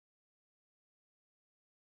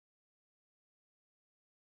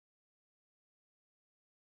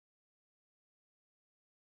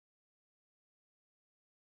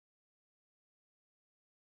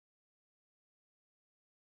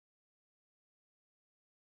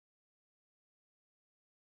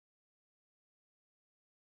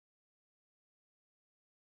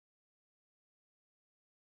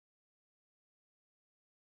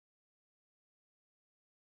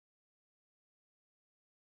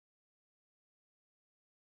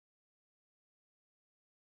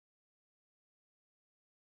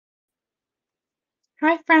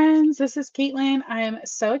Hi, friends. This is Caitlin. I am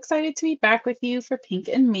so excited to be back with you for Pink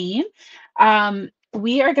and Mean.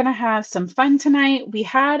 We are going to have some fun tonight. We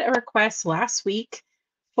had a request last week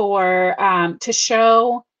for to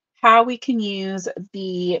show how we can use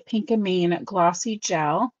the Pink and Mean glossy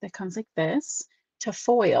gel that comes like this to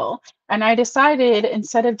foil. And I decided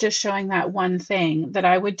instead of just showing that one thing, that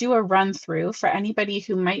I would do a run through for anybody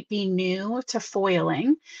who might be new to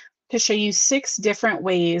foiling to show you 6 different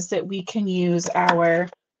ways that we can use our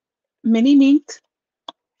mini Minc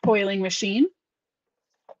foiling machine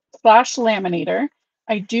 / laminator.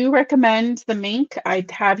 I do recommend the Minc. I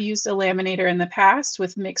have used a laminator in the past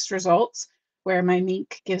with mixed results where my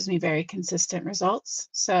Minc gives me very consistent results.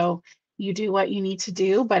 So you do what you need to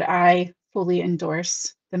do, but I fully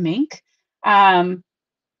endorse the Minc.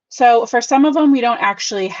 So for some of them, we don't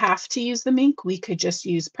actually have to use the Minc. We could just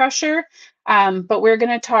use pressure. But we're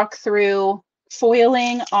going to talk through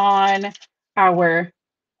foiling on our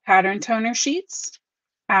pattern toner sheets,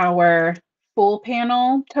 our full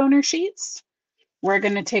panel toner sheets. We're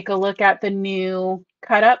going to take a look at the new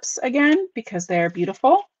cut-ups again because they're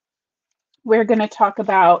beautiful. We're going to talk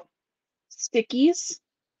about stickies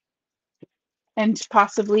and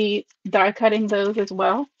possibly die cutting those as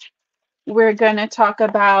well. We're going to talk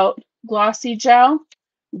about glossy gel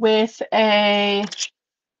with I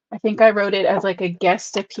think I wrote it as like a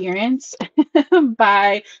guest appearance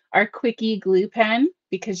by our Quickie glue pen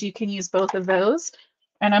because you can use both of those.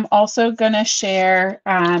 And I'm also going to share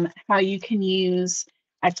how you can use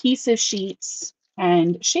adhesive sheets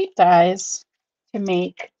and shape dies to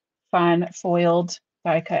make fun foiled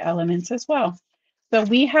die cut elements as well. So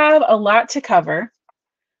we have a lot to cover.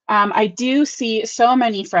 I do see so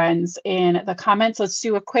many friends in the comments. Let's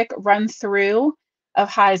do a quick run through of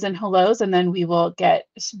highs and hellos, and then we will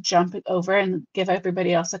jump over and give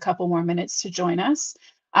everybody else a couple more minutes to join us.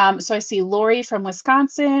 So I see Lori from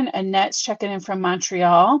Wisconsin, Annette's checking in from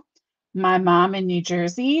Montreal, my mom in New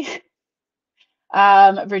Jersey.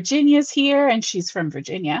 Virginia's here, and she's from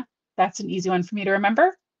Virginia. That's an easy one for me to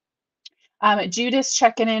remember. Judith's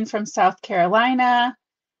checking in from South Carolina.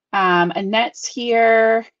 Annette's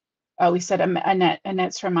here. Oh, we said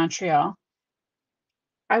Annette's from Montreal.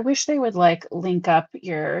 I wish they would like link up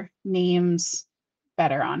your names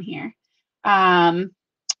better on here.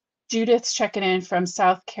 Judith's checking in from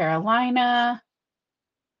South Carolina.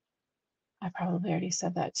 I probably already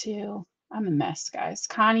said that too. I'm a mess, guys.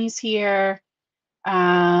 Connie's here.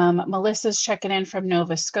 Melissa's checking in from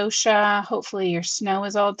Nova Scotia. Hopefully your snow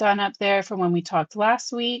is all done up there from when we talked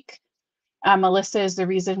last week. Melissa is the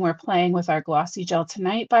reason we're playing with our glossy gel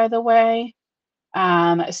tonight, by the way.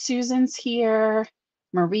 Susan's here.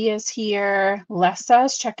 Maria's here.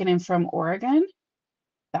 Lessa's checking in from Oregon.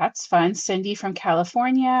 That's fun. Cindy from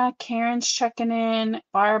California. Karen's checking in.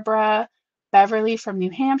 Barbara. Beverly from New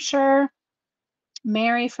Hampshire.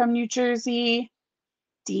 Mary from New Jersey.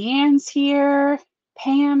 Deanne's here.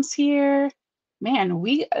 Pam's here. Man,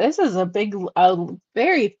 this is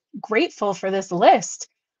very grateful for this list.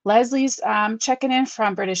 Leslie's checking in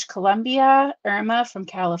from British Columbia. Irma from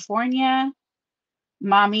California.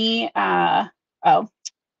 Mommy,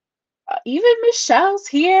 even Michelle's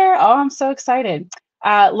here. Oh, I'm so excited.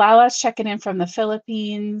 Lala's checking in from the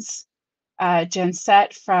Philippines.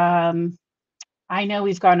 Jensette from, I know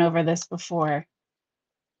we've gone over this before.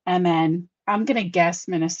 MN. I'm going to guess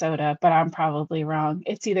Minnesota, but I'm probably wrong.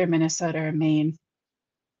 It's either Minnesota or Maine.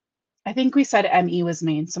 I think we said ME was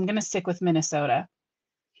Maine, so I'm going to stick with Minnesota.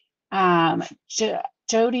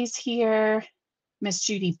 Jody's here. Miss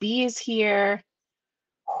Judy B is here.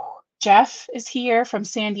 Jeff is here from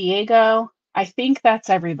San Diego. I think that's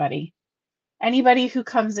everybody. Anybody who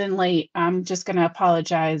comes in late, I'm just going to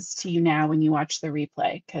apologize to you now when you watch the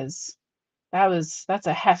replay because that's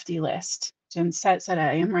a hefty list. Jensette said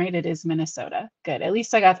I am right. It is Minnesota. Good. At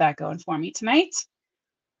least I got that going for me tonight.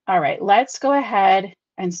 All right, let's go ahead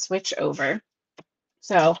and switch over.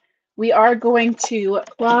 So we are going to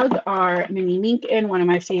plug our mini Minc in. One of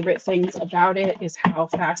my favorite things about it is how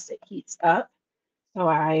fast it heats up. So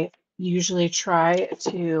I usually try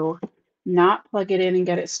to not plug it in and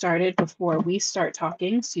get it started before we start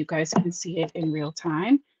talking so you guys can see it in real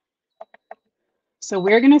time. So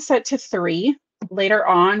we're going to set to 3. Later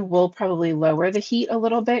on, we'll probably lower the heat a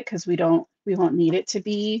little bit because we won't need it to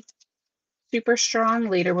be super strong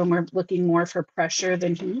later when we're looking more for pressure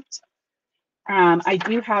than heat. I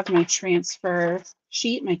do have my transfer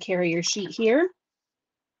sheet, my carrier sheet here.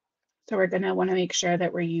 So we're going to want to make sure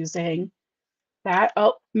that we're using that.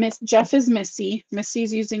 Oh, Jeff is Missy.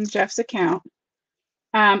 Missy's using Jeff's account.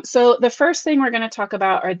 So the first thing we're going to talk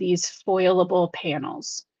about are these foilable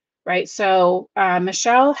panels, right? So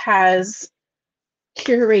Michelle has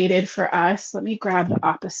curated for us. Let me grab the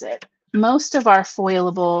opposite. Most of our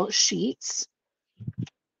foilable sheets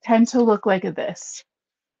tend to look like this.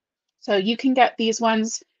 So you can get these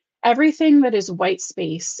ones. Everything that is white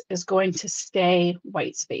space is going to stay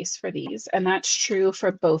white space for these, and that's true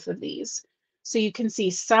for both of these. So you can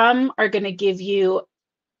see some are going to give you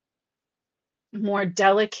more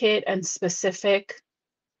delicate and specific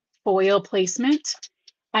foil placement,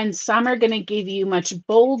 and some are going to give you much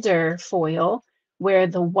bolder foil where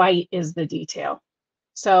the white is the detail.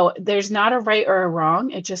 So there's not a right or a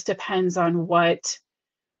wrong. It just depends on what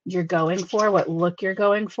you're going for, what look you're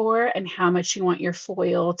going for, and how much you want your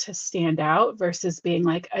foil to stand out versus being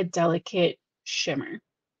like a delicate shimmer.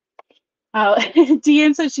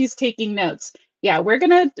 Deanne says she's taking notes. Yeah, we're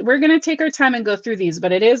gonna take our time and go through these,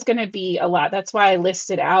 but it is gonna be a lot. That's why I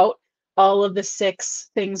listed out all of the 6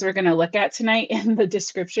 things we're gonna look at tonight in the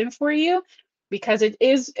description for you, because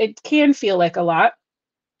it can feel like a lot,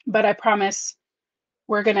 but I promise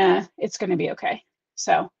it's gonna be okay.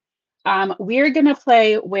 So we're gonna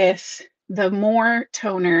play with the more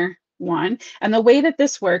toner one. And the way that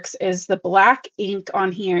this works is the black ink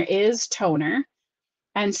on here is toner.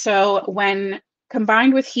 And so when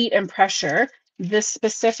combined with heat and pressure, this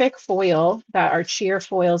specific foil that our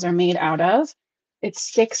Cheerfoils are made out of, it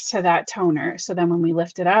sticks to that toner. So then when we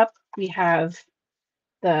lift it up, we have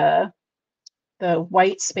the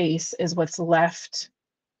white space is what's left.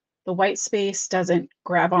 The white space doesn't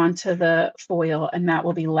grab onto the foil, and that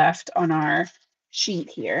will be left on our sheet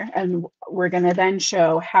here. And we're going to then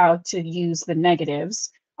show how to use the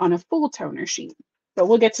negatives on a full toner sheet. But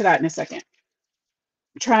we'll get to that in a second.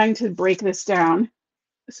 Trying to break this down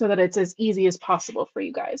so that it's as easy as possible for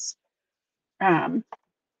you guys.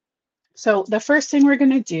 So the first thing we're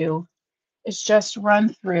going to do is just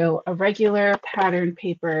run through a regular pattern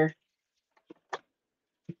paper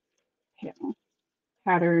panel,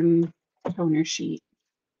 pattern toner sheet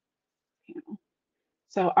panel.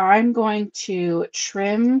 So I'm going to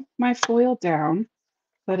trim my foil down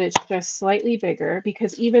so that it's just slightly bigger,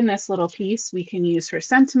 because even this little piece we can use for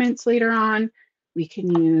sentiments later on. We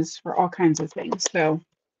can use for all kinds of things. So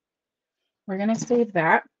we're going to save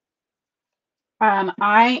that.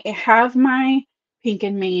 I have my Pink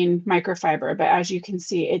and Main microfiber, but as you can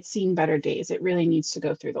see, it's seen better days. It really needs to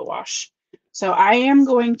go through the wash. So I am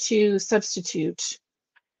going to substitute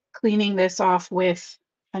cleaning this off with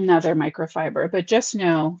another microfiber, but just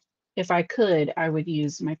know if I could, I would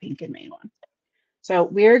use my Pink and Main one. So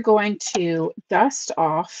we're going to dust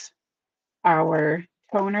off our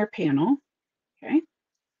toner panel, okay?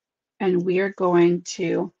 And we're going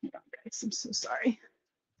to, hold on guys, I'm so sorry.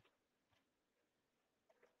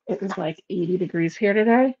 It was like 80 degrees here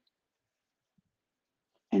today.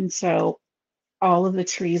 And so all of the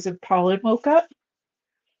trees of pollen woke up.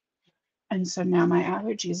 And so now my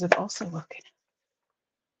allergies have also woken.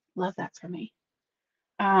 Love that for me.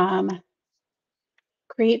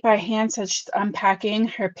 Create by Hand says she's unpacking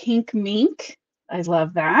her pink Minc. I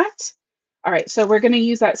love that. All right, so we're going to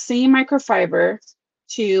use that same microfiber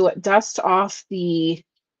to dust off the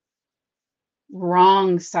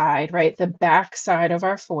wrong side, right? The back side of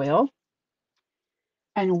our foil.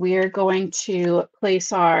 And we're going to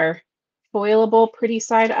place our foilable pretty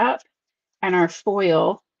side up and our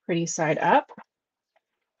foil pretty side up.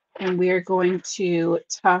 And we're going to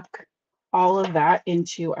tuck all of that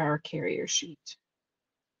into our carrier sheet.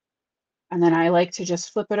 And then I like to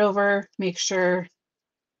just flip it over, make sure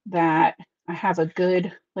that I have a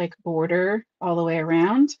good like border all the way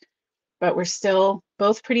around, but we're still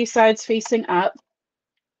both pretty sides facing up.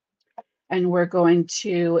 And we're going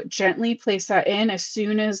to gently place that in. As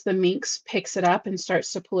soon as the Minc picks it up and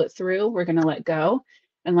starts to pull it through, we're going to let go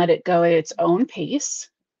and let it go at its own pace.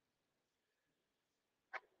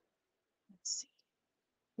 Let's see.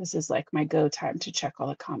 This is like my go time to check all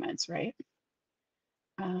the comments, right?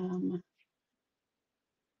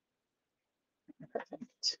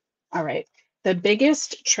 Perfect. All right. The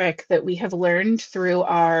biggest trick that we have learned through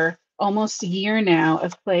our almost year now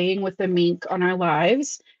of playing with the Minc on our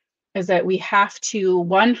lives is that we have to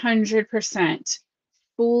 100%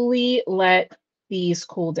 fully let these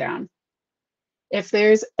cool down. If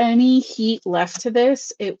there's any heat left to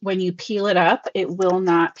this, when you peel it up, it will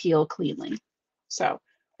not peel cleanly. So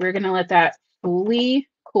we're going to let that fully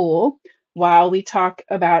cool while we talk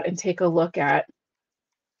about and take a look at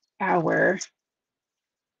our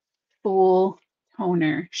full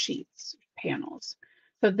toner sheets panels.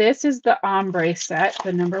 So this is the ombre set,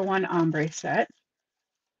 the #1 ombre set.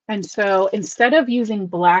 And so instead of using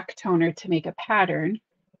black toner to make a pattern,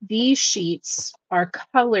 these sheets are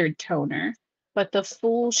colored toner, but the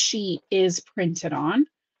full sheet is printed on.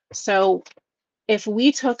 So if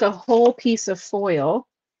we took a whole piece of foil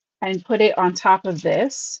and put it on top of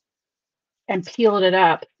this and peeled it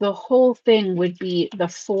up, the whole thing would be the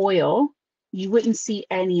foil. You wouldn't see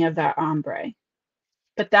any of that ombre.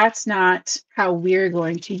 But that's not how we're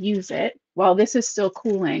going to use it. While this is still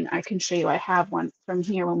cooling, I can show you, I have one from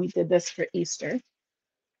here when we did this for Easter.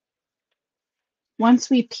 Once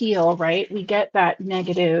we peel, right, we get that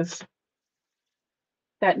negative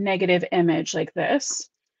image like this.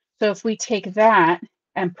 So if we take that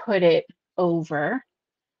and put it over,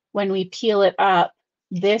 when we peel it up,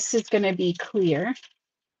 this is going to be clear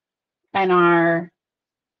and our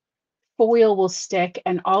foil will stick,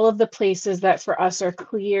 and all of the places that for us are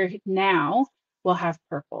clear now will have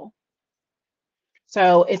purple.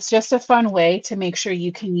 So it's just a fun way to make sure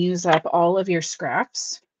you can use up all of your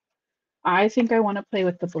scraps. I think I want to play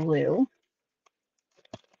with the blue.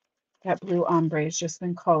 That blue ombre has just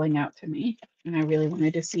been calling out to me, and I really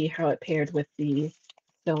wanted to see how it paired with the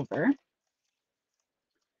silver.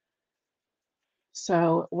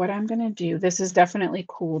 So what I'm going to do, this is definitely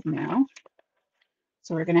cooled now.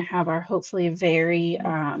 So we're going to have our hopefully very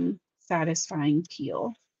satisfying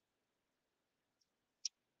peel.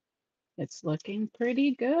 It's looking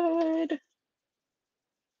pretty good.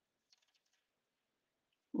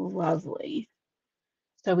 Lovely.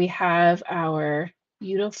 So we have our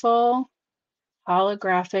beautiful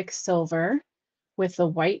holographic silver with the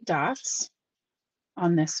white dots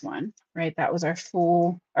on this one, right? That was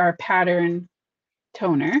our pattern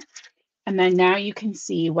toner. And then now you can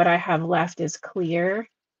see what I have left is clear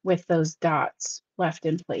with those dots left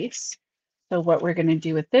in place. So what we're going to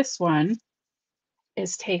do with this one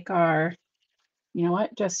is take our, you know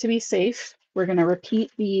what, just to be safe, we're going to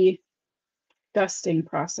repeat the dusting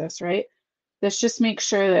process, right? This just makes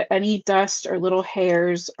sure that any dust or little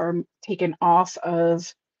hairs are taken off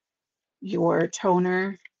of your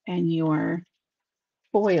toner and your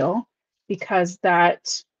foil, because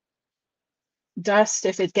that dust,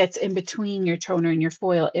 if it gets in between your toner and your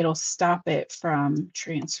foil, it'll stop it from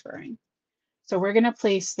transferring. So we're going to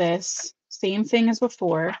place this, same thing as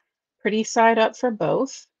before, pretty side up for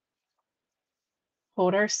both.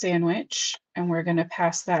 Hold our sandwich, and we're going to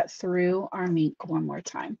pass that through our Minc one more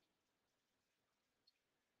time.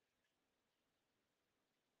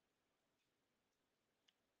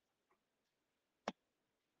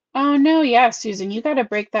 Oh no, yeah, Susan, you got to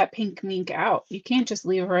break that pink Minc out. You can't just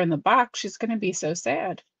leave her in the box. She's going to be so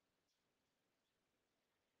sad.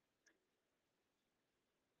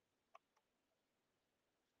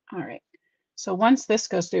 All right. So once this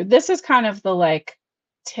goes through, this is kind of the like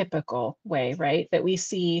typical way, right? That we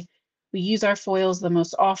see, we use our foils the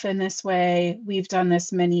most often this way. We've done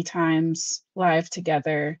this many times live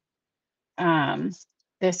together.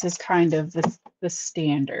 This is kind of the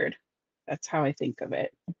standard. That's how I think of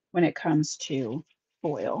it when it comes to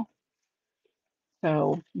foil.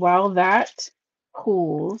 So while that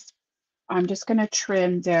cools, I'm just going to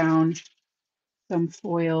trim down some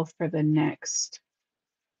foil for the next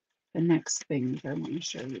things I want to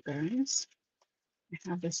show you guys. I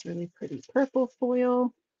have this really pretty purple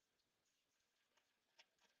foil.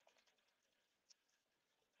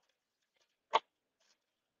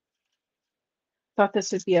 Thought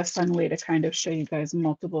this would be a fun way to kind of show you guys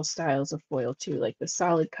multiple styles of foil too, like the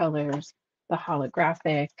solid colors, the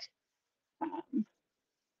holographic.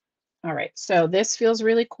 All right, so this feels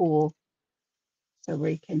really cool. So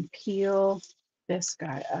we can peel this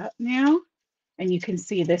guy up now. And you can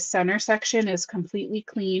see this center section is completely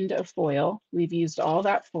cleaned of foil. We've used all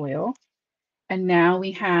that foil. And now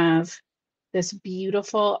we have this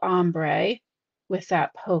beautiful ombre with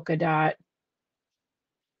that polka dot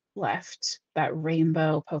left, that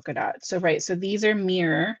rainbow polka dot. So, right, so these are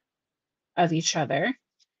mirror of each other.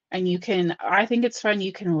 And you can, I think it's fun,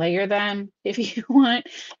 you can layer them if you want.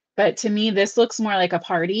 But to me, this looks more like a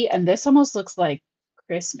party, and this almost looks like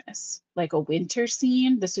Christmas, like a winter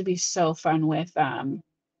scene. This would be so fun with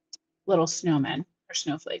little snowmen or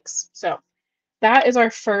snowflakes. So that is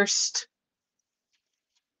our first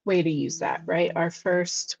way to use that, right? Our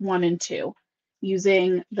first 1 and 2,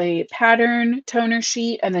 using the pattern toner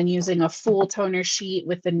sheet and then using a full toner sheet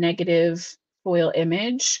with the negative foil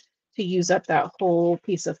image to use up that whole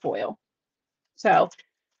piece of foil. So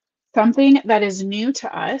something that is new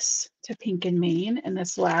to us, to Pink and Main, in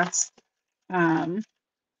this last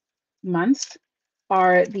month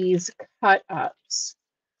are these cut ups.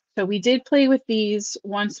 So we did play with these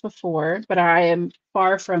once before, but I am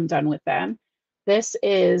far from done with them. This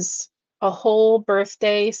is a whole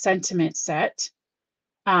birthday sentiment set,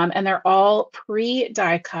 and they're all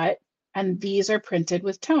pre-die cut, and these are printed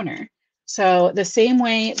with toner. So the same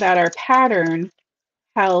way that our pattern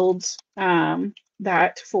held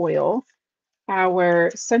that foil,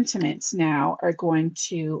 our sentiments now are going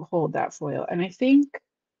to hold that foil. And I think,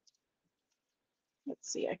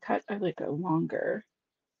 let's see, I like a longer,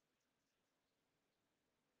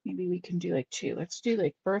 maybe we can do like two. Let's do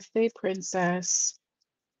like Birthday Princess.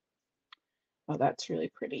 Oh, that's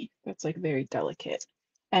really pretty. That's like very delicate.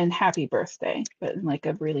 And Happy Birthday, but in like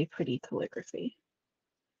a really pretty calligraphy.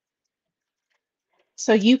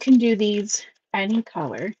 So you can do these any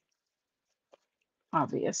color,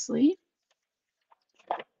 obviously.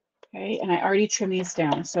 Okay, and I already trimmed these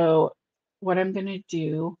down. So what I'm gonna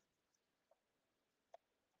do,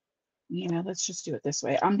 let's just do it this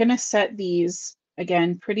way. I'm gonna set these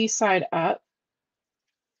again pretty side up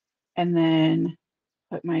and then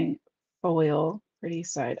put my foil pretty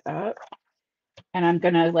side up. And I'm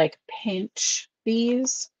gonna like pinch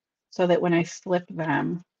these so that when I flip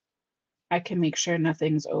them, I can make sure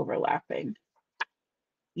nothing's overlapping.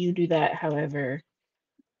 You do that however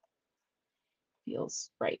feels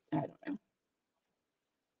right. I don't know.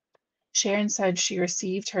 Sharon said she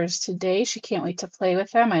received hers today. She can't wait to play with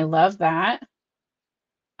them. I love that.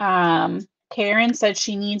 Karen said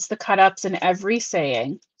she needs the cut-ups in every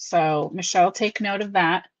saying. So Michelle, take note of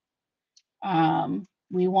that.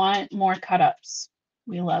 We want more cut-ups.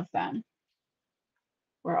 We love them.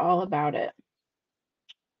 We're all about it.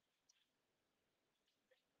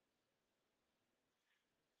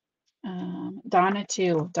 Donna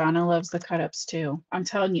too. Donna loves the cut-ups too. I'm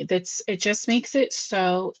telling you, it just makes it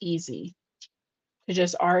so easy to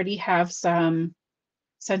just already have some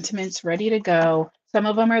sentiments ready to go. Some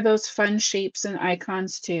of them are those fun shapes and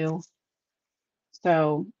icons too.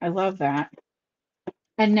 So I love that.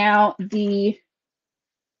 And now the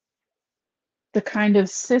kind of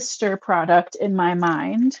sister product in my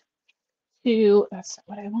mind to, that's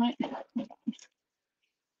what I want,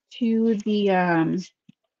 to the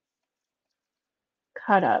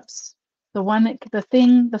cut-ups.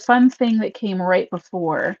 The fun thing that came right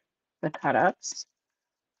before the cut-ups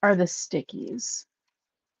are the stickies.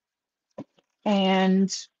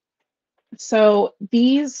 And so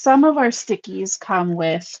some of our stickies come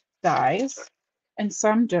with dies and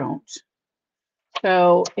some don't.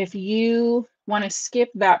 So if you want to skip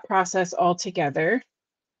that process altogether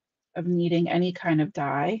of needing any kind of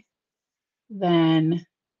die, then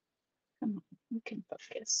come on, we can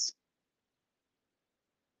focus.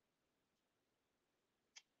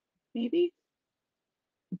 Maybe?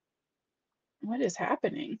 What is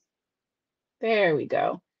happening? There we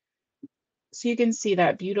go. So you can see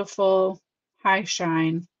that beautiful high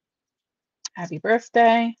shine happy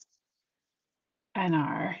birthday and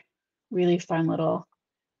our really fun little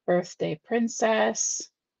birthday princess.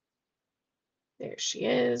 There she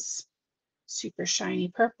is, super shiny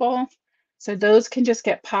purple. So those can just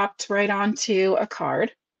get popped right onto a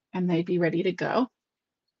card and they'd be ready to go.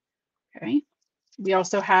 Okay. We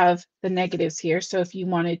also have the negatives here. So if you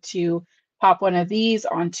wanted to pop one of these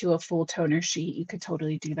onto a full toner sheet, you could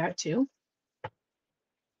totally do that too.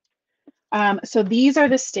 So these are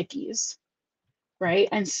the stickies, right?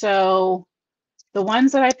 And so the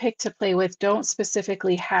ones that I picked to play with don't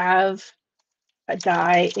specifically have a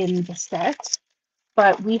die in the set,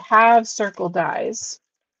 but we have circle dies,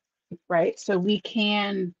 right? So we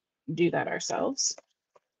can do that ourselves.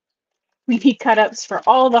 We need cut-ups for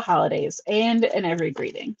all the holidays and in every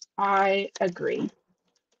greeting. I agree.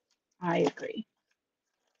 I agree.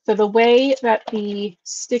 So the way that the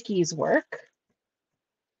stickies work,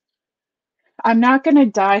 I'm not going to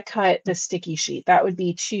die cut the sticky sheet. That would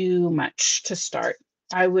be too much to start.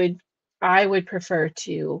 I would prefer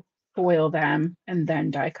to foil them and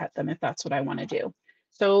then die cut them if that's what I want to do.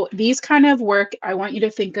 So these kind of work, I want you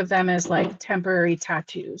to think of them as like temporary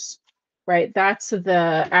tattoos, right? That's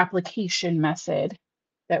the application method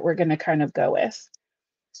that we're going to kind of go with.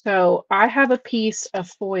 So I have a piece of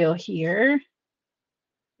foil here.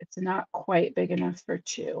 It's not quite big enough for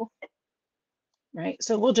two, right?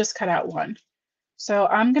 So we'll just cut out one. So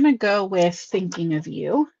I'm going to go with Thinking of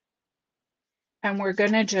You. And we're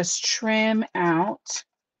going to just trim out,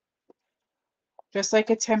 just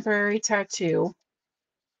like a temporary tattoo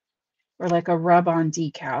or like a rub-on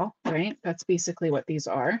decal, right? That's basically what these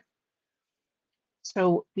are.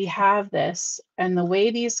 So we have this, and the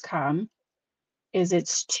way these come is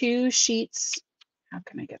it's two sheets. How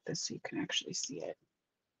can I get this so you can actually see it?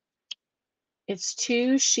 It's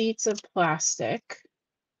two sheets of plastic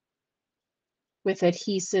with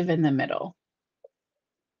adhesive in the middle.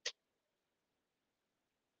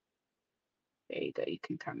 There you go. You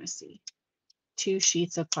can kind of see two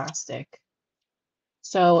sheets of plastic.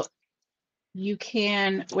 So you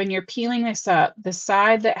can, when you're peeling this up, the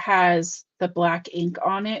side that has the black ink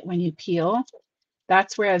on it when you peel,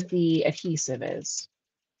 that's where the adhesive is,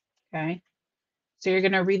 okay? So you're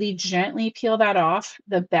gonna really gently peel that off.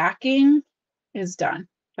 The backing is done.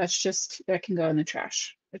 That can go in the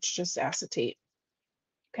trash. It's just acetate,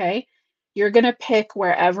 okay? You're gonna pick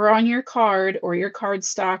wherever on your card or your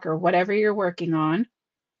cardstock or whatever you're working on,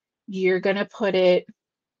 you're gonna put it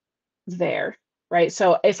there, right?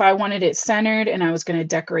 So if I wanted it centered and I was gonna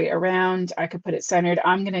decorate around, I could put it centered.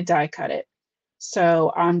 I'm gonna die cut it.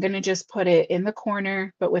 So I'm gonna just put it in the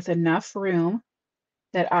corner, but with enough room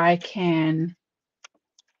that I can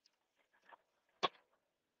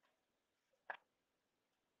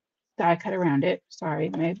die cut around it. Sorry,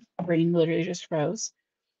 my brain literally just froze.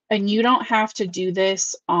 And you don't have to do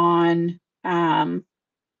this on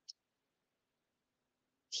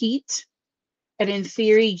heat. And in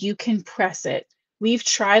theory, you can press it. We've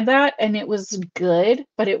tried that and it was good,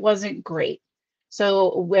 but it wasn't great.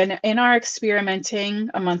 So when in our experimenting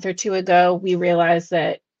a month or two ago, we realized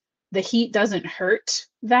that the heat doesn't hurt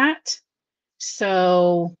that.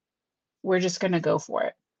 So we're just going to go for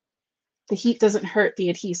it. The heat doesn't hurt the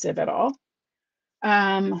adhesive at all.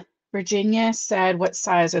 Virginia said, what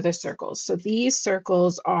size are the circles? So these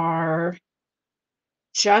circles are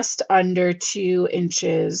just under 2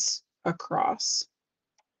 inches across.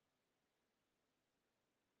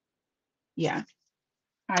 Yeah,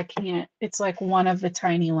 I can't, it's like one of the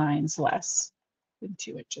tiny lines less than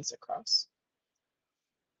 2 inches across.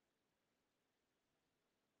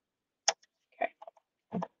 Okay,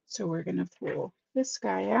 so we're gonna pull this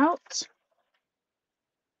guy out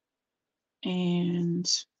and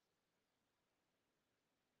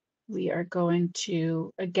we are going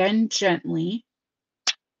to, again, gently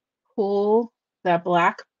pull that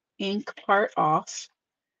black ink part off.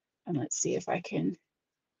 And let's see if I can,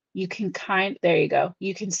 you can there you go.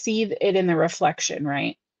 You can see it in the reflection,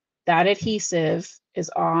 right? That adhesive is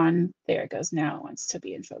on, there it goes. Now it wants to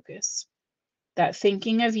be in focus. That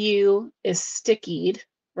thinking of you is stickied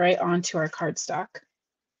right onto our cardstock.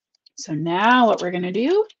 So now what we're gonna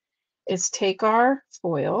do is take our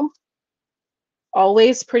foil,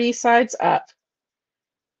 always pretty sides up,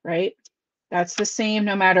 right? That's the same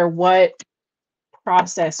no matter what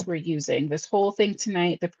process we're using. This whole thing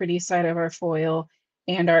tonight, the pretty side of our foil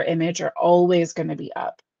and our image are always going to be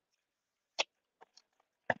up.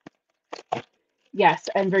 Yes,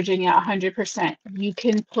 and Virginia, 100%. You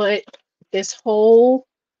can put this whole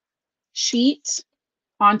sheet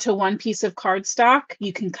onto one piece of cardstock.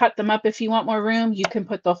 You can cut them up if you want more room. You can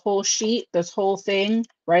put the whole sheet, this whole thing,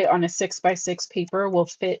 right on a 6x6 paper will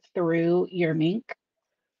fit through your Minc.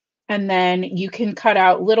 And then you can cut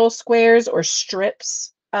out little squares or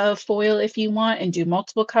strips of foil if you want and do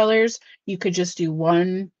multiple colors. You could just do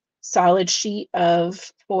one solid sheet of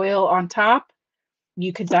foil on top.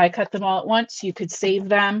 You could die cut them all at once. You could save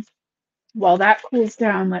them. While that cools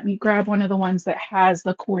down, let me grab one of the ones that has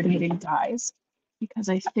the coordinating dies, because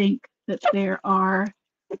I think that there are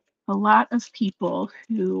a lot of people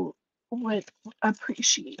who would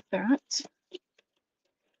appreciate that.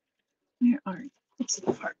 Where are it's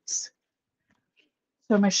the hearts?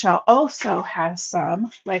 So Michelle also has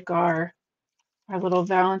some, like our little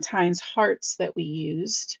Valentine's hearts that we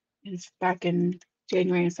used back in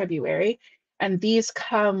January and February. And these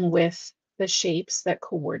come with the shapes that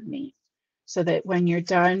coordinate so that when you're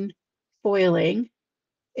done foiling,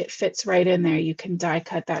 it fits right in there. You can die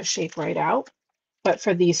cut that shape right out. But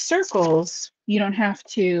for these circles, you don't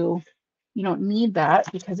need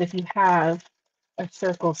that, because if you have a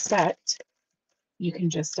circle set, you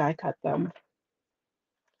can just die cut them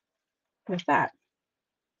with that.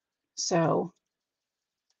 So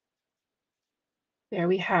there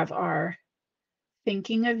we have our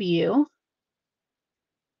thinking of you.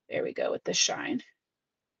 There we go with the shine,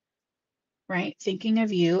 right? Thinking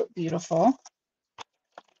of you, beautiful.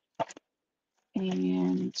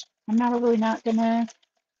 And I'm really not gonna,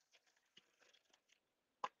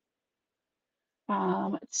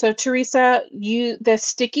 so Teresa, the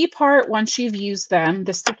sticky part, once you've used them,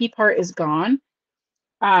 the sticky part is gone.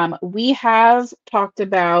 We have talked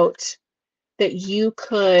about that you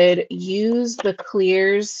could use the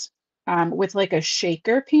clears with like a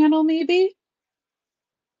shaker panel maybe,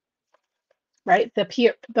 right?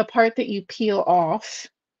 The part that you peel off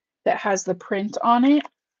that has the print on it,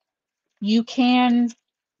 you can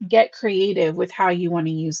get creative with how you want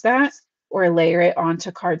to use that or layer it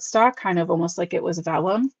onto cardstock, kind of almost like it was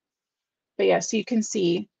vellum. But yeah, so you can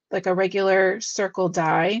see like a regular circle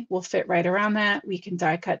die will fit right around that. We can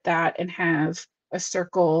die cut that and have a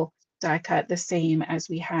circle die cut the same as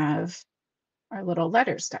we have our little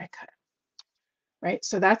letters die cut, right?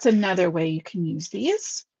 So that's another way you can use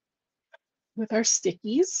these. with our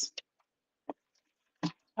stickies.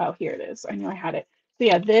 Oh, here it is. I knew I had it. So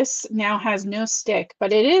yeah, this now has no stick,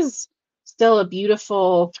 but it is still a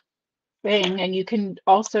beautiful thing. And you can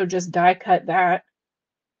also just die cut that,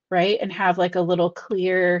 right? And have like a little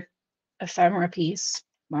clear ephemera piece.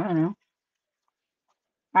 I don't know.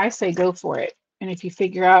 I say go for it. And if you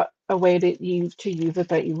figure out a way to use it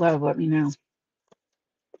that you love, let me know.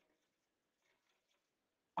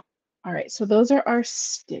 All right, so those are our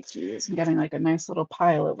stickies. I'm getting like a nice little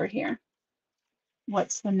pile over here.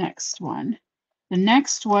 What's the next one? The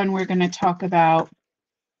next one we're going to talk about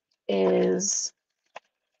is,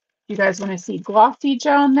 do you guys want to see Glossy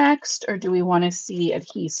Gel next, or do we want to see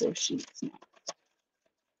adhesive sheets next?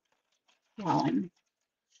 While I'm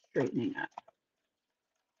straightening up,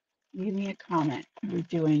 leave me a comment. Are we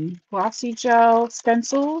doing Glossy Gel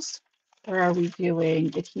stencils, or are we doing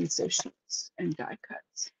adhesive sheets and die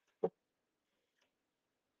cuts?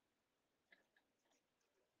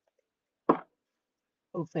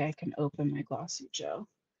 Hopefully I can open my Glossy Gel.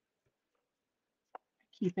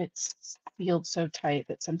 Keep it sealed so tight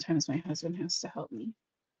that sometimes my husband has to help me.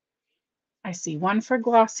 I see one for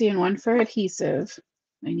glossy and one for adhesive.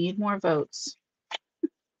 I need more votes.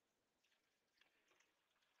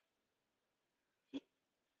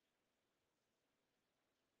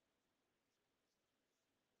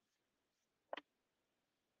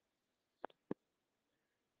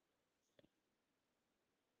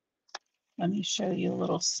 Let me show you a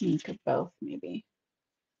little sneak of both, maybe.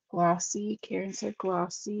 Glossy, Karen said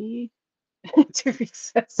glossy.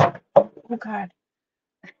 Teresa said, oh God,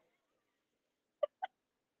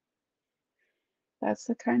 that's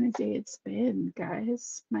the kind of day it's been,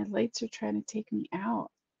 guys. My lights are trying to take me out.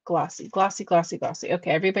 Glossy, glossy, glossy, glossy. Okay,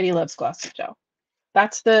 everybody loves Glossy Gel.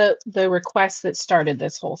 That's the request that started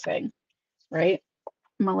this whole thing, right?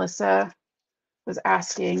 Melissa was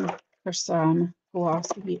asking for some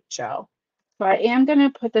Glossy Gel. So I am going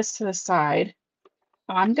to put this to the side.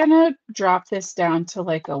 I'm going to drop this down to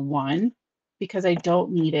like a 1 because I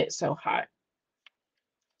don't need it so hot.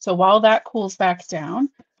 So while that cools back down,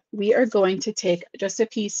 we are going to take just a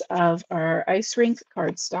piece of our ice rink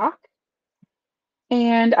cardstock.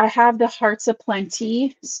 And I have the Hearts of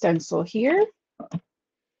Plenty stencil here.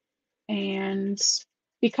 And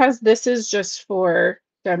because this is just for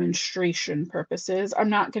demonstration purposes, I'm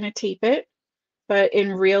not going to tape it. But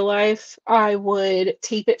in real life, I would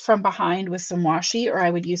tape it from behind with some washi, or I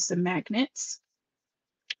would use some magnets.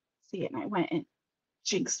 See, and I went and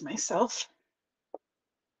jinxed myself.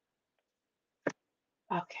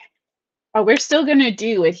 Okay. Oh, we're still going to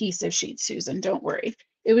do adhesive sheets, Susan. Don't worry.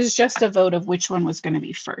 It was just a vote of which one was going to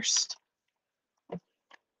be first.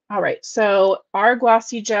 All right. So our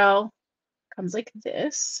glossy gel comes like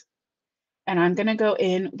this. And I'm going to go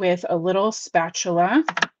in with a little spatula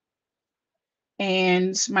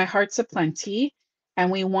and my Hearts of Plenty.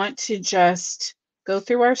 And we want to just go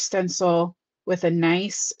through our stencil with a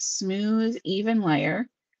nice, smooth, even layer.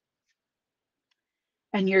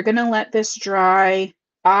 And you're going to let this dry.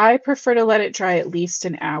 I prefer to let it dry at least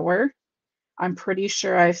an hour. I'm pretty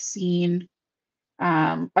sure I've seen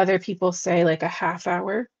other people say like a half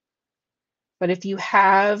hour. But if you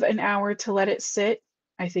have an hour to let it sit,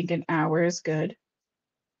 I think an hour is good.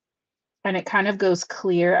 And it kind of goes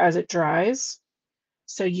clear as it dries.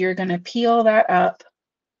 So you're going to peel that up.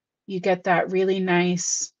 You get that really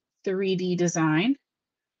nice 3D design.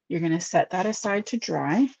 You're going to set that aside to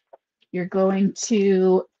dry. You're going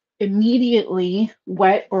to immediately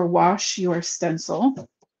wet or wash your stencil,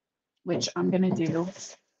 which I'm going to do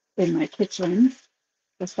in my kitchen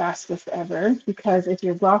the fastest ever, because if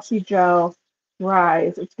your glossy gel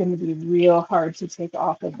dries, it's going to be real hard to take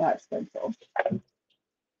off of that stencil.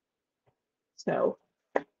 So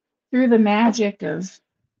through the magic of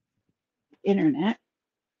internet,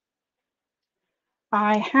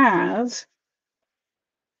 I have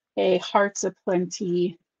a Hearts of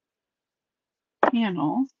Plenty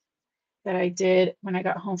panel that I did when I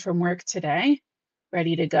got home from work today,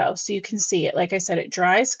 ready to go. So you can see it. Like I said, it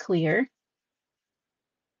dries clear,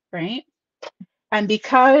 right? And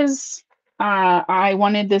because I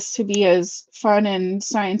wanted this to be as fun and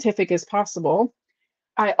scientific as possible,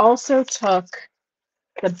 I also took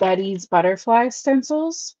the Betty's butterfly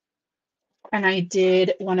stencils and I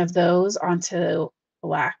did one of those onto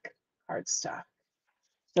black cardstock.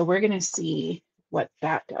 So we're going to see what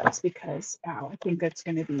that does because I think that's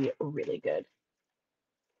going to be really good.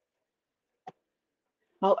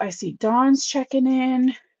 Oh, I see Dawn's checking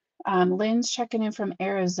in. Lynn's checking in from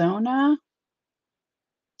Arizona.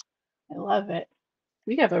 I love it.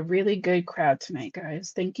 We have a really good crowd tonight,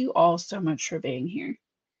 guys. Thank you all so much for being here.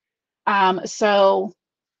 So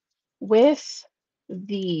With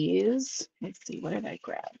these, let's see, what did I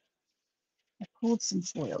grab? I pulled some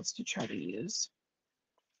foils to try to use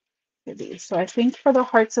for these. So I think for the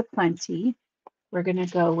Hearts of Plenty, we're going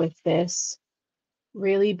to go with this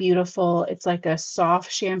really beautiful, it's like a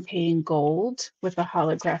soft champagne gold with a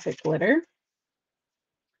holographic glitter.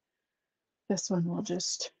 This one we'll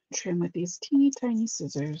just trim with these teeny tiny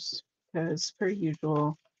scissors because, per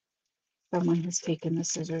usual, someone has taken the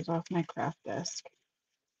scissors off my craft desk.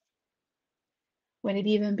 Would it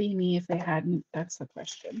even be me if they hadn't? That's the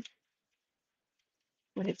question.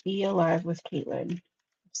 Would it be alive with Caitlin if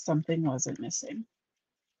something wasn't missing?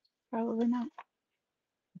 Probably not.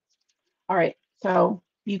 All right, so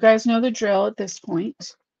you guys know the drill at this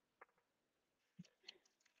point.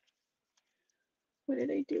 What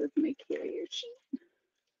did I do with my carrier sheet?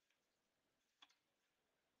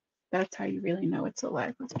 That's how you really know it's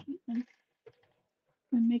alive with Caitlin.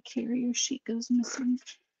 When my carrier sheet goes missing.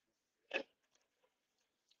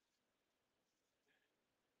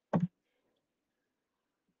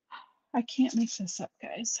 I can't make this up,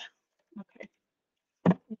 guys. Okay,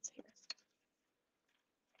 it's here.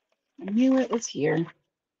 I knew it was here.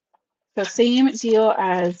 So same deal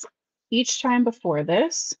as each time before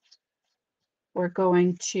this. We're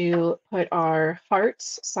going to put our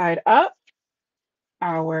hearts side up,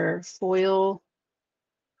 our foil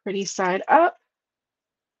pretty side up.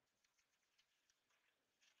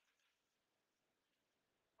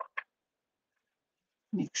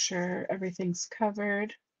 Make sure everything's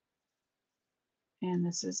covered. And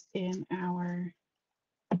this is in our,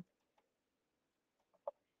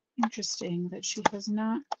 interesting that she has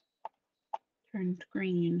not turned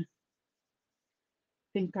green.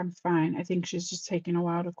 I think I'm fine. I think she's just taking a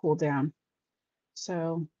while to cool down.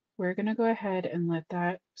 So we're going to go ahead and let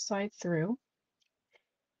that slide through.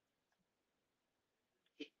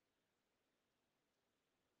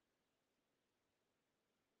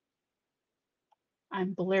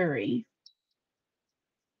 I'm blurry.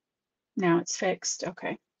 Now it's fixed.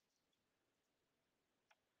 Okay.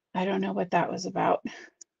 I don't know what that was about.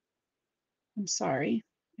 I'm sorry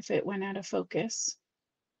if it went out of focus.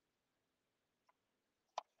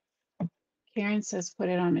 Karen says put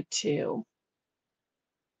it on a 2.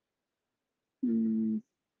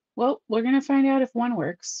 Well, we're going to find out if 1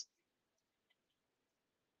 works.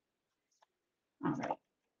 All right.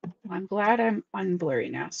 Well, I'm glad I'm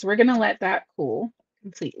unblurry now. So we're going to let that cool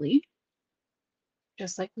completely,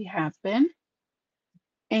 just like we have been.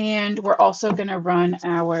 And we're also going to run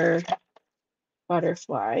our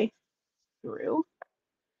butterfly through.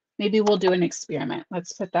 Maybe we'll do an experiment.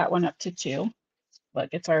 Let's put that one up to 2. Look,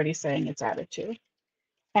 it's already saying it's at a 2.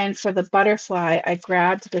 And for the butterfly, I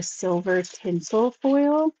grabbed the silver tinsel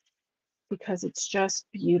foil because it's just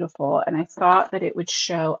beautiful. And I thought that it would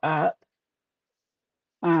show up.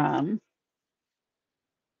 Why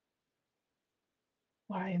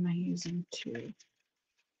am I using 2?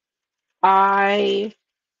 I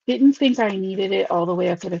didn't think I needed it all the way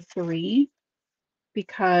up at a 3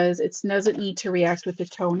 because it doesn't need to react with the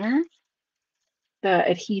toner. The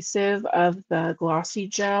adhesive of the glossy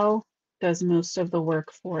gel does most of the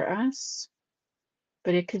work for us,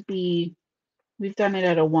 but it could be, we've done it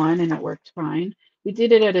at a 1 and it worked fine. We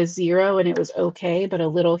did it at a 0 and it was okay, but a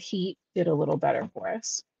little heat did a little better for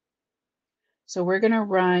us. So we're going to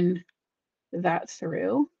run that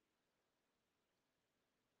through.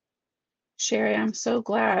 Sherry, I'm so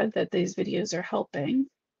glad that these videos are helping.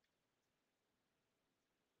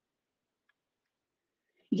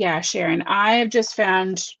 Yeah, Sharon, I have just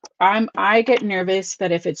found I get nervous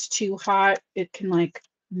that if it's too hot, it can like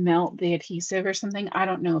melt the adhesive or something. I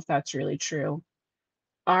don't know if that's really true.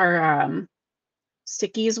 Our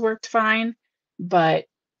stickies worked fine, but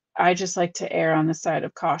I just like to err on the side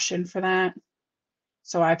of caution for that.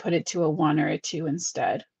 So I put it to a 1 or a 2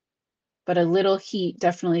 instead. But a little heat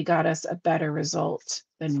definitely got us a better result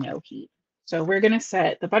than no heat. So we're going to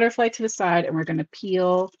set the butterfly to the side and we're going to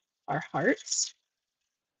peel our hearts.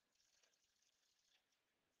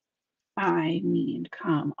 I mean,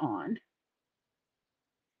 come on.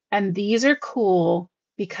 And these are cool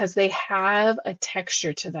because they have a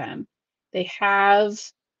texture to them. They have,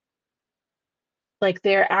 like,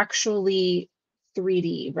 they're actually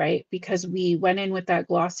 3D, right? Because we went in with that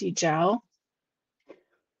glossy gel.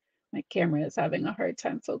 My camera is having a hard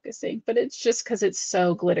time focusing, but it's just because it's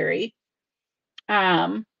so glittery.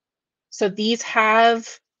 So these have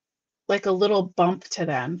like a little bump to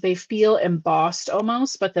them. They feel embossed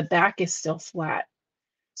almost, but the back is still flat.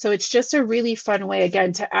 So it's just a really fun way,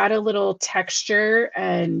 again, to add a little texture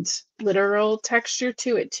and literal texture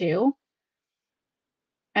to it too.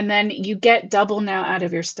 And then you get double now out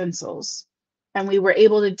of your stencils. and we were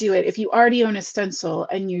able to do it. If you already own a stencil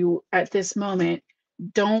and you at this moment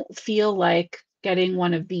don't feel like getting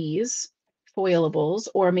one of these foilables,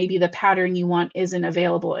 or maybe the pattern you want isn't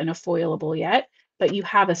available in a foilable yet, but you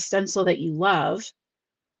have a stencil that you love,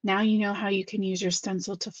 now you know how you can use your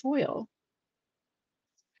stencil to foil.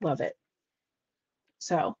 Love it.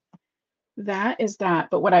 So that is that.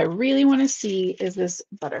 But what I really want to see is this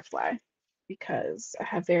butterfly, because I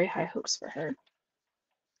have very high hopes for her.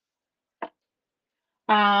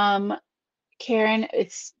 Karen,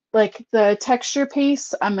 it's like the texture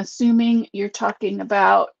paste. I'm assuming you're talking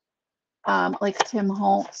about like Tim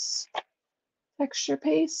Holtz texture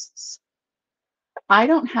pastes. I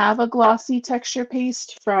don't have a glossy texture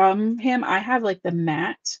paste from him. I have like the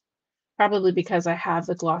matte, probably because I have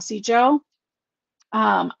the glossy gel.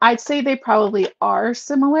 I'd say they probably are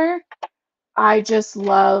similar. I just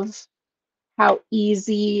love how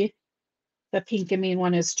easy the Pink and Mean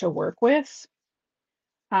one is to work with.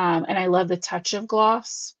 And I love the touch of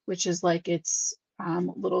gloss, which is like its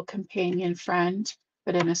little companion friend,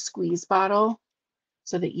 but in a squeeze bottle,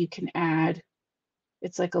 so that you can add,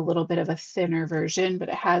 it's like a little bit of a thinner version, but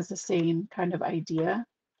it has the same kind of idea.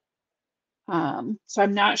 So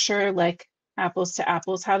I'm not sure like apples to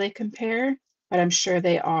apples how they compare, but I'm sure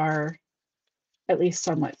they are at least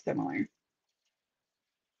somewhat similar.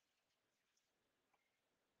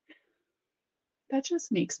 That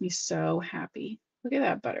just makes me so happy. Look at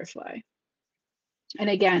that butterfly. And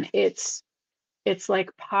again, it's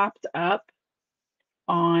like popped up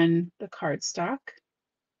on the cardstock.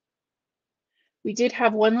 We did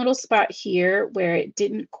have one little spot here where it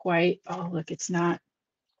didn't quite, oh, look, it's not.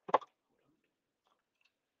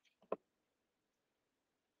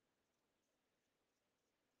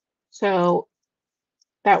 So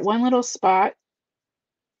that one little spot,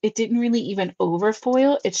 it didn't really even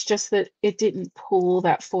overfoil. It's just that it didn't pull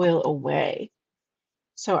that foil away.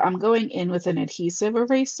 So I'm going in with an adhesive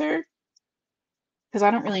eraser because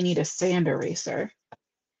I don't really need a sand eraser.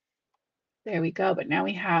 There we go. But now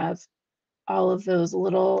we have all of those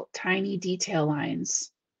little tiny detail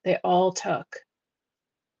lines. They all took.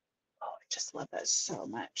 Oh, I just love that so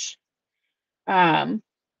much.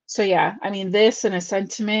 So yeah, I mean, this and a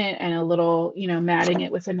sentiment and a little, you know, matting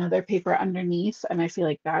it with another paper underneath, and I feel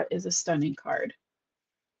like that is a stunning card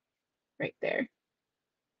right there.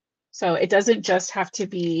 So it doesn't just have to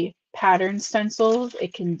be pattern stencils.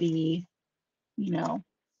 It can be, you know,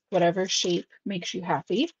 whatever shape makes you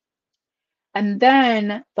happy. And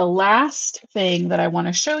then the last thing that I want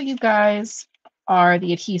to show you guys are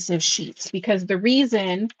the adhesive sheets, because the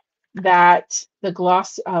reason that the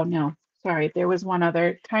gloss, oh no, sorry, there was one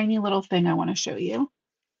other tiny little thing I want to show you.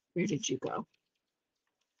 Where did you go?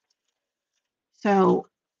 So,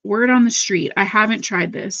 word on the street, I haven't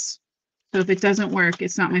tried this. So if it doesn't work,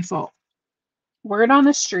 it's not my fault. Word on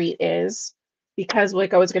the street is, because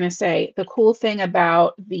like I was going to say, the cool thing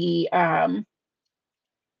about the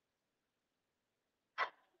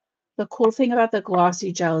cool thing about the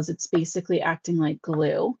glossy gel is it's basically acting like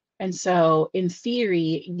glue. And so in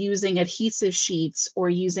theory, using adhesive sheets or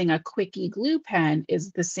using a quickie glue pen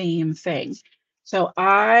is the same thing. So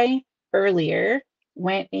I earlier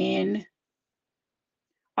went in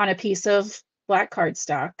on a piece of black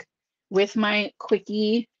cardstock with my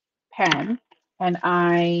quickie pen, and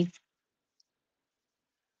I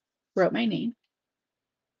wrote my name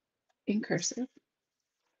in cursive.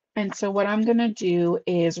 And so what I'm going to do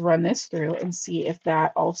is run this through and see if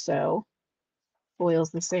that also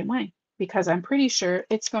foils the same way, because I'm pretty sure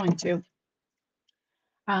it's going to.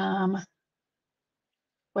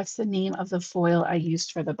 What's the name of the foil I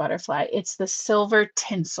used for the butterfly? It's the silver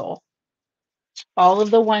tinsel. All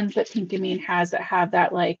of the ones that Pink and Mean has that have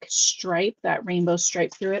that like stripe, that rainbow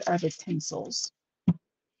stripe through it, are the tinsels.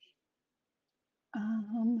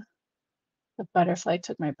 The butterfly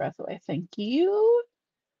took my breath away. Thank you.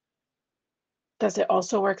 Does it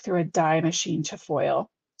also work through a die machine to foil?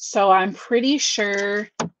 So I'm pretty sure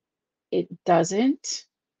it doesn't,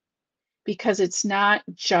 because it's not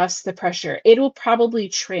just the pressure. It will probably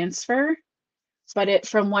transfer, but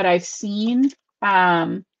from what I've seen,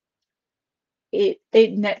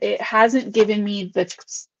 it hasn't given me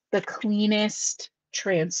the cleanest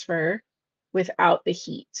transfer without the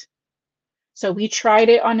heat. So we tried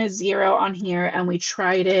it on a 0 on here, and we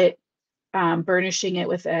tried it burnishing it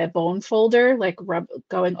with a bone folder, like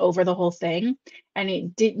going over the whole thing, and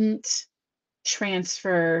it didn't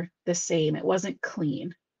transfer the same. It wasn't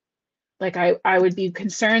clean. Like I would be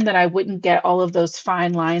concerned that I wouldn't get all of those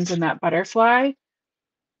fine lines in that butterfly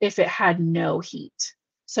if it had no heat.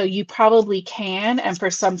 So you probably can, and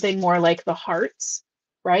for something more like the hearts,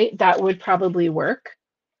 right, that would probably work.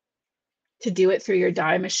 to do it through your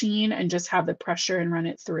die machine and just have the pressure and run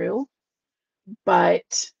it through.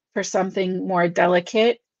 But for something more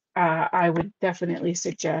delicate, I would definitely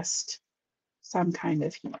suggest some kind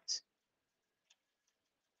of heat.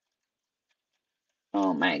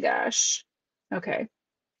 Oh my gosh. Okay.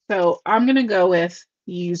 So I'm going to go with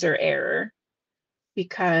user error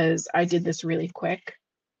because I did this really quick.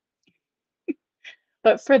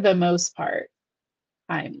 But for the most part,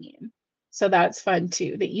 I mean, so that's fun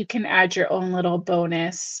too, that you can add your own little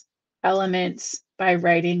bonus elements by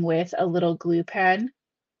writing with a little glue pen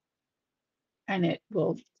and it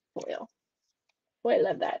will foil. Boy, I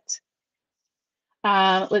love that.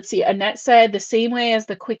 Let's see. Annette said the same way as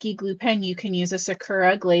the Quickie glue pen, you can use a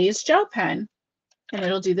Sakura glazed gel pen and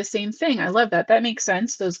it'll do the same thing. I love that. That makes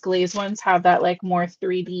sense. Those glazed ones have that like more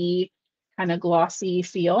 3D kind of glossy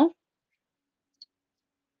feel.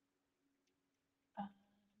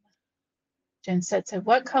 Jen said,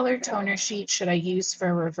 what color toner sheet should I use for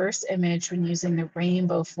a reverse image when using the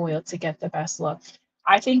rainbow foil to get the best look?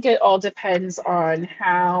 I think it all depends on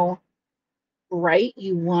how bright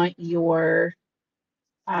you want your,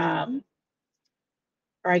 or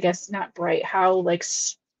I guess not bright, how like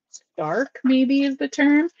stark maybe is the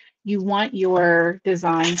term, you want your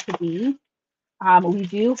design to be. We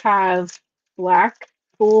do have black,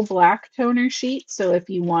 full black toner sheets. So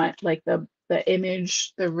if you want like the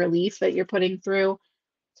image, the relief that you're putting through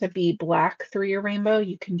to be black through your rainbow,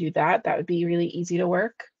 you can do that. That would be really easy to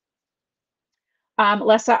work.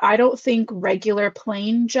 Lessa, I don't think regular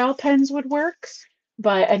plain gel pens would work,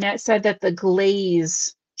 but Annette said that the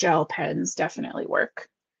glaze gel pens definitely work.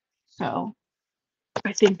 So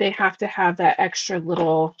I think they have to have that extra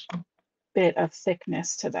little bit of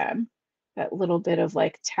thickness to them, that little bit of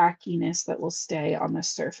like tackiness that will stay on the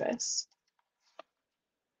surface.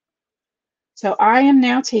 So I am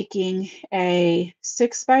now taking a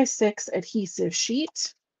 6x6 adhesive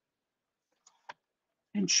sheet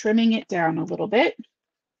and trimming it down a little bit.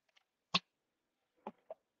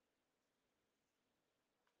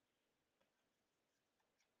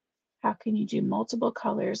 How can you do multiple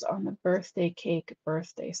colors on the birthday cake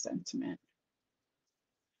birthday sentiment?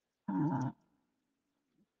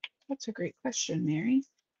 That's a great question, Mary.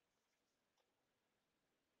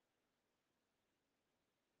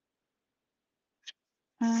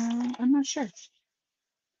 I'm not sure.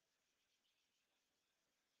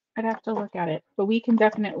 I'd have to look at it, but we can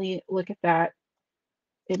definitely look at that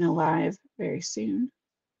in a live very soon.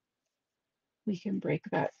 We can break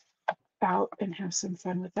that out and have some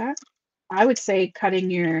fun with that. I would say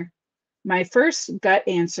cutting my first gut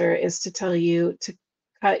answer is to tell you to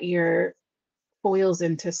cut your foils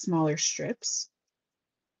into smaller strips,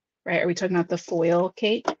 right? Are we talking about the foil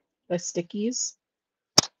cake, the stickies?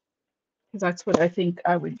 Because that's what I think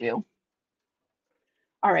I would do.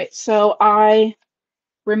 All right, so I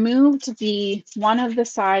removed one of the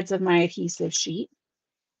sides of my adhesive sheet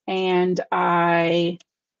and I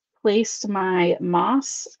placed my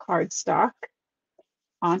moss cardstock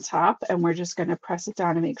on top and we're just going to press it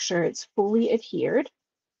down to make sure it's fully adhered.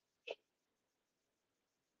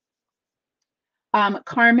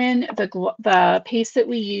 Carmen, the paste that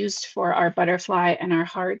we used for our butterfly and our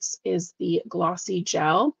hearts is the Glossy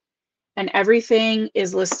Gel, and everything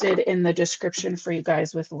is listed in the description for you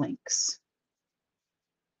guys with links.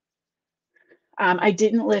 I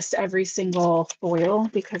didn't list every single foil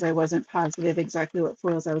because I wasn't positive exactly what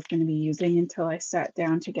foils I was going to be using until I sat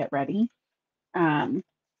down to get ready.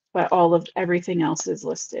 But everything else is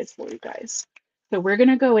listed for you guys. So we're going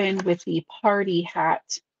to go in with the party hat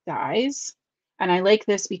dies. And I like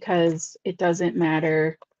this because it doesn't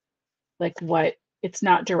matter like it's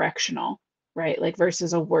not directional, right? Like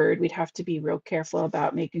versus a word, we'd have to be real careful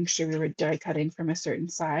about making sure we were die cutting from a certain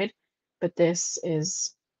side. But this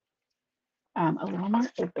is a little more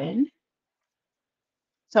open.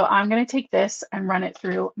 So I'm going to take this and run it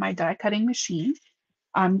through my die cutting machine.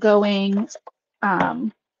 I'm going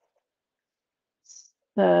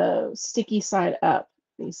the sticky side up,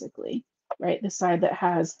 basically, right? The side that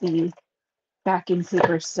has the backing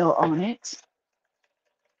paper still on it.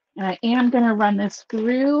 And I am going to run this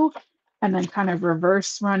through and then kind of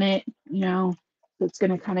reverse run it, so it's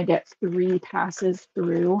going to kind of get 3 passes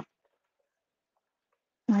through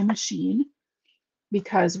my machine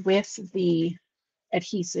because with the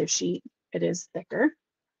adhesive sheet, it is thicker.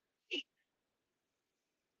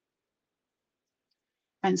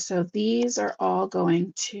 And so these are all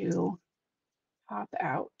going to pop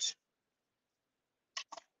out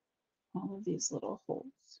all of these little holes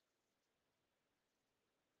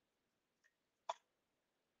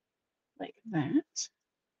like that.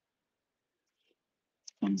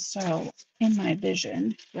 And so in my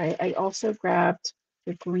vision, right, I also grabbed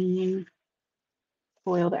the green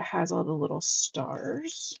foil that has all the little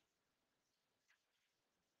stars.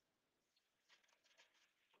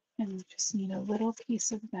 And we just need a little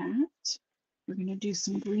piece of that. We're going to do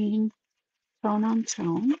some green tone on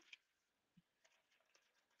tone.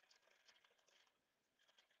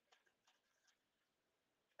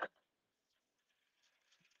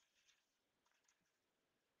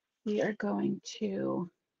 We are going to,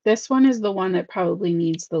 this one is the one that probably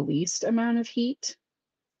needs the least amount of heat.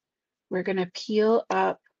 We're going to peel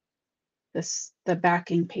up the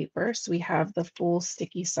backing paper so we have the full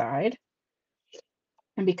sticky side.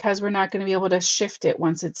 And because we're not going to be able to shift it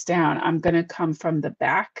once it's down, I'm going to come from the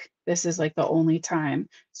back. This is like the only time.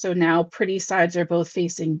 So now pretty sides are both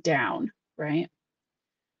facing down, right?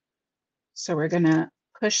 So we're going to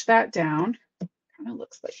push that down. Kind of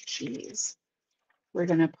looks like cheese. We're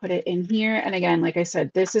going to put it in here. And again, like I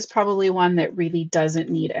said, this is probably one that really doesn't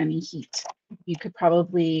need any heat. You could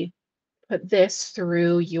probably put this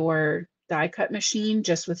through your die cut machine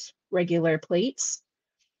just with regular plates,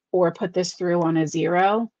 or put this through on a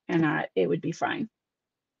 0 and it would be fine.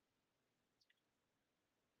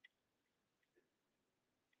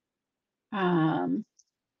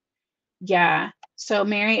 Yeah. So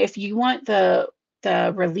Mary, if you want the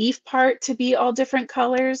relief part to be all different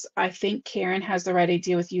colors, I think Karen has the right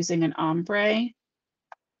idea with using an ombre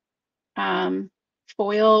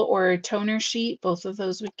foil or toner sheet. Both of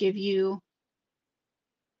those would give you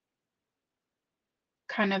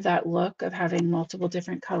kind of that look of having multiple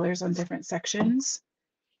different colors on different sections.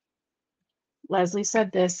 Leslie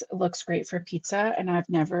said this looks great for pizza, and I've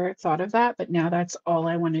never thought of that, but now that's all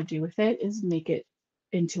I want to do with it is make it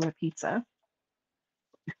into a pizza.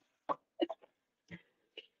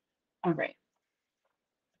 All right.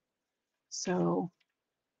 So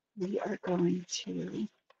we are going to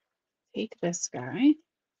take this guy,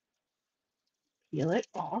 peel it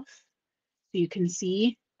off. So you can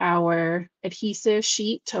see our adhesive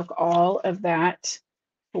sheet took all of that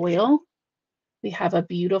foil. We have a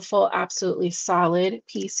beautiful, absolutely solid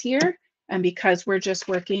piece here. And because we're just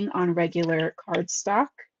working on regular cardstock,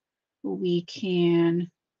 we can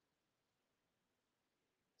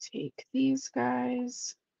take these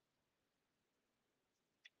guys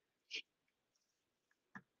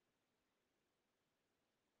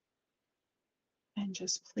and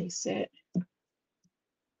just place it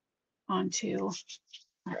onto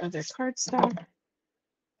our other cardstock.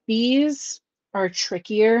 These are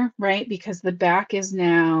trickier, right? Because the back is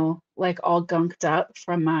now like all gunked up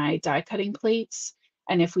from my die cutting plates.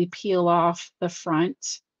 And if we peel off the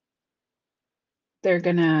front, they're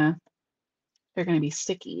gonna be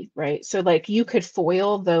sticky, right? So like you could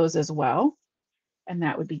foil those as well, and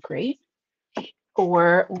that would be great.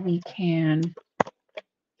 Or we can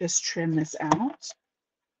just trim this out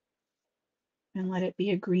and let it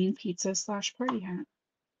be a green pizza / party hat.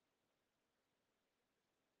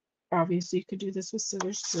 Obviously, you could do this with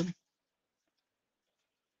scissors too.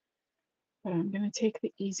 But I'm going to take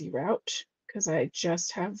the easy route because I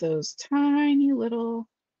just have those tiny little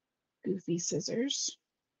goofy scissors.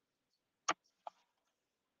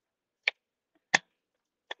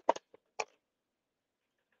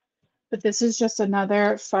 But this is just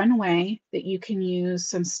another fun way that you can use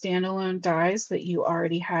some standalone dies that you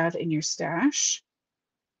already have in your stash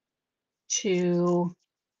to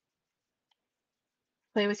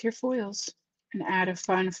play with your foils and add a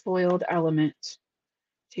fun foiled element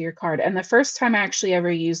to your card. And the first time I actually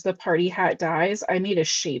ever used the party hat dies, I made a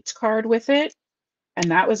shaped card with it,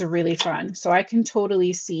 and that was really fun. So I can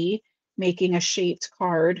totally see making a shaped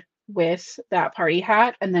card with that party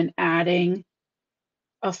hat and then adding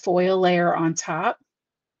a foil layer on top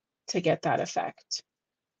to get that effect.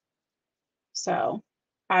 So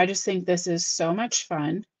I just think this is so much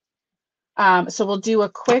fun. So we'll do a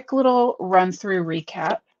quick little run through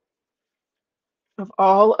recap of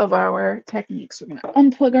all of our techniques. We're going to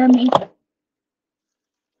unplug our makeup.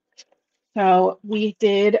 So we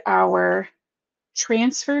did our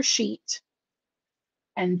transfer sheet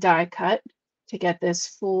and die cut to get this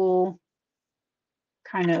full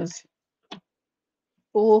kind of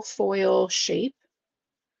full foil shape.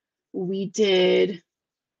 We did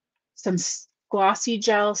some glossy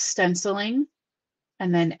gel stenciling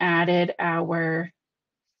and then added our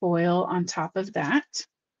foil on top of that.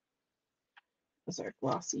 Those are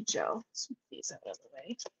glossy gel. Let's move these out of the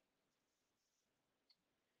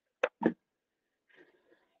way.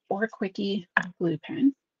 Or quickie glue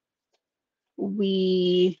pen.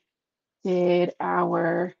 We did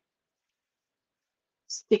our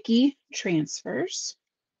sticky transfers,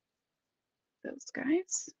 those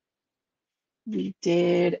guys. We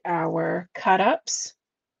did our cut-ups,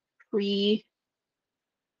 pre-cut,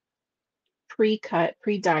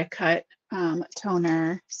 pre-die cut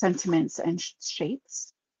toner sentiments and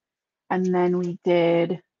shapes. And then we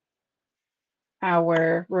did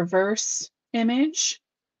our reverse image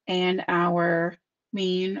and our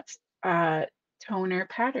main toner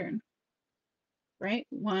pattern, right?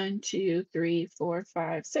 1, 2, 3, 4,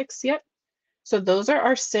 5, 6. Yep. So those are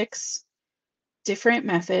our 6 different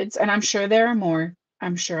methods. And I'm sure there are more.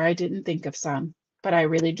 I'm sure I didn't think of some, but I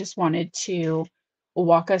really just wanted to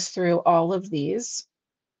walk us through all of these.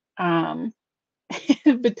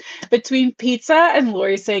 Between pizza and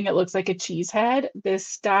Lori saying it looks like a cheese head,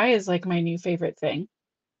 this die is like my new favorite thing.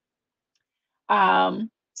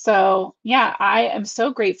 So yeah, I am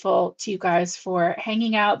so grateful to you guys for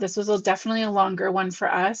hanging out. This was definitely a longer one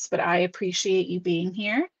for us, but I appreciate you being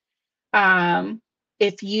here.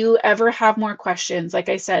 If you ever have more questions, like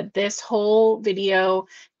I said, this whole video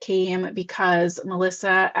came because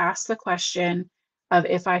Melissa asked the question of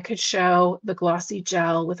if I could show the glossy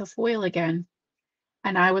gel with a foil again.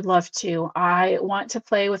 And I would love to. I want to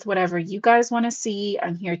play with whatever you guys want to see.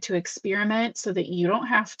 I'm here to experiment so that you don't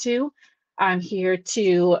have to. I'm here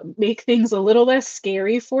to make things a little less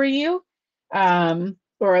scary for you,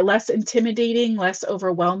 or less intimidating, less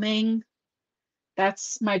overwhelming.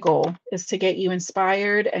 That's my goal, is to get you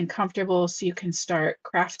inspired and comfortable so you can start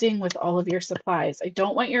crafting with all of your supplies. I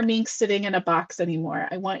don't want your minks sitting in a box anymore.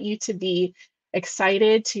 I want you to be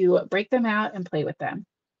excited to break them out and play with them.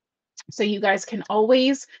 So you guys can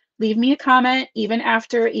always leave me a comment, even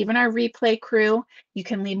after, even our replay crew, you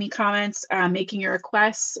can leave me comments making your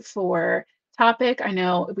requests for topic. I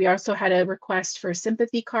know we also had a request for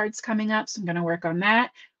sympathy cards coming up, so I'm going to work on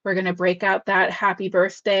that. We're going to break out that happy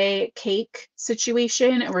birthday cake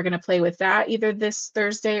situation, and we're going to play with that either this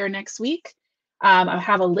Thursday or next week. I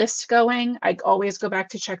have a list going. I always go back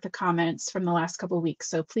to check the comments from the last couple of weeks.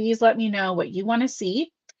 So please let me know what you want to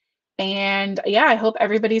see. And yeah, I hope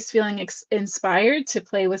everybody's feeling inspired to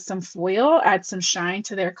play with some foil, add some shine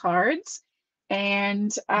to their cards.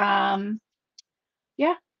 And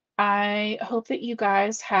yeah, I hope that you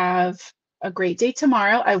guys have a great day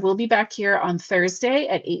tomorrow. I will be back here on Thursday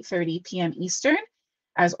at 8:30 p.m. Eastern,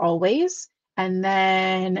 as always. And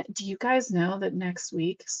then, do you guys know that next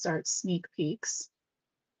week starts sneak peeks?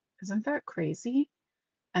 Isn't that crazy?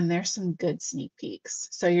 And there's some good sneak peeks.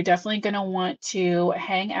 So you're definitely going to want to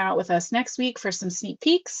hang out with us next week for some sneak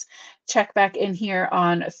peeks. Check back in here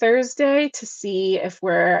on Thursday to see if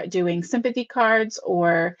we're doing sympathy cards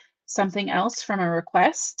or something else from a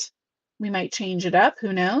request. We might change it up,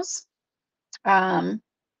 who knows?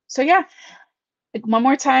 So yeah, one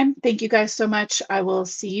more time, thank you guys so much. I will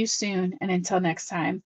see you soon, and until next time.